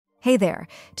Hey there!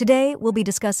 Today we'll be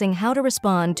discussing how to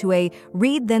respond to a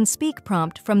read then speak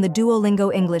prompt from the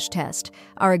Duolingo English Test.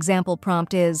 Our example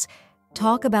prompt is,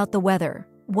 talk about the weather.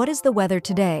 What is the weather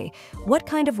today? What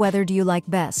kind of weather do you like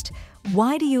best?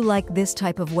 Why do you like this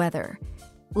type of weather?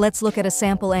 Let's look at a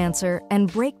sample answer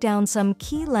and break down some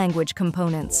key language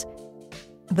components.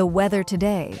 The weather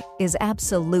today is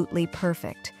absolutely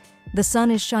perfect. The sun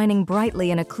is shining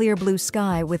brightly in a clear blue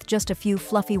sky with just a few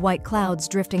fluffy white clouds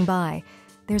drifting by.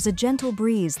 There's a gentle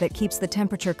breeze that keeps the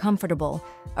temperature comfortable,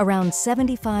 around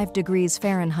 75 degrees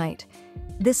Fahrenheit.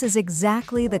 This is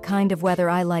exactly the kind of weather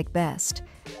I like best.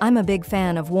 I'm a big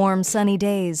fan of warm, sunny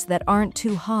days that aren't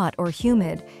too hot or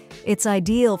humid. It's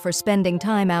ideal for spending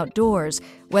time outdoors,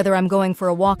 whether I'm going for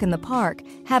a walk in the park,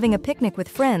 having a picnic with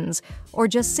friends, or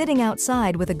just sitting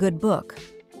outside with a good book.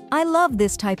 I love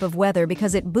this type of weather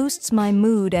because it boosts my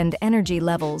mood and energy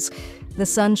levels. The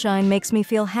sunshine makes me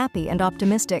feel happy and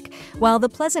optimistic, while the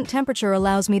pleasant temperature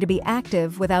allows me to be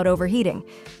active without overheating.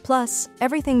 Plus,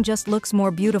 everything just looks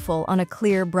more beautiful on a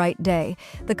clear, bright day.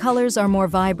 The colors are more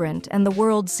vibrant and the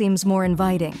world seems more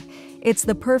inviting. It's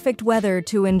the perfect weather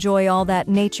to enjoy all that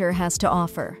nature has to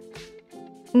offer.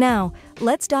 Now,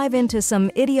 let's dive into some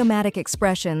idiomatic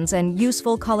expressions and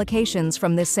useful collocations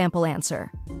from this sample answer.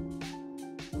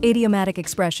 Idiomatic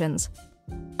expressions.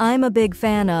 I'm a big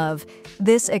fan of.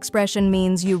 This expression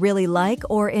means you really like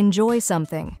or enjoy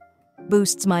something.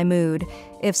 Boosts my mood.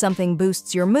 If something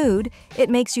boosts your mood,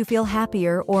 it makes you feel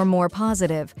happier or more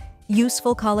positive.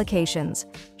 Useful collocations.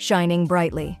 Shining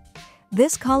brightly.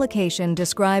 This collocation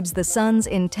describes the sun's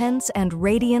intense and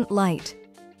radiant light.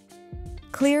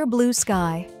 Clear blue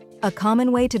sky. A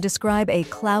common way to describe a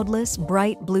cloudless,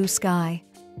 bright blue sky.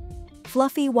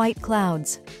 Fluffy white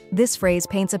clouds. This phrase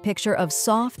paints a picture of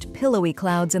soft, pillowy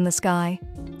clouds in the sky.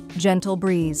 Gentle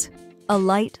breeze. A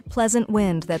light, pleasant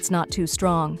wind that's not too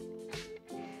strong.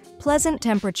 Pleasant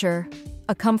temperature.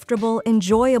 A comfortable,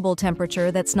 enjoyable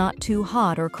temperature that's not too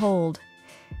hot or cold.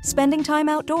 Spending time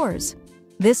outdoors.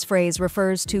 This phrase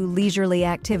refers to leisurely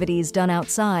activities done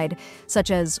outside,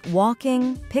 such as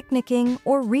walking, picnicking,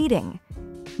 or reading.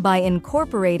 By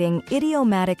incorporating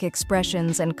idiomatic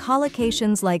expressions and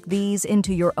collocations like these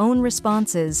into your own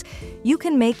responses, you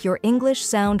can make your English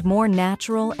sound more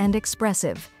natural and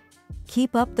expressive.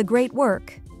 Keep up the great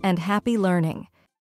work, and happy learning!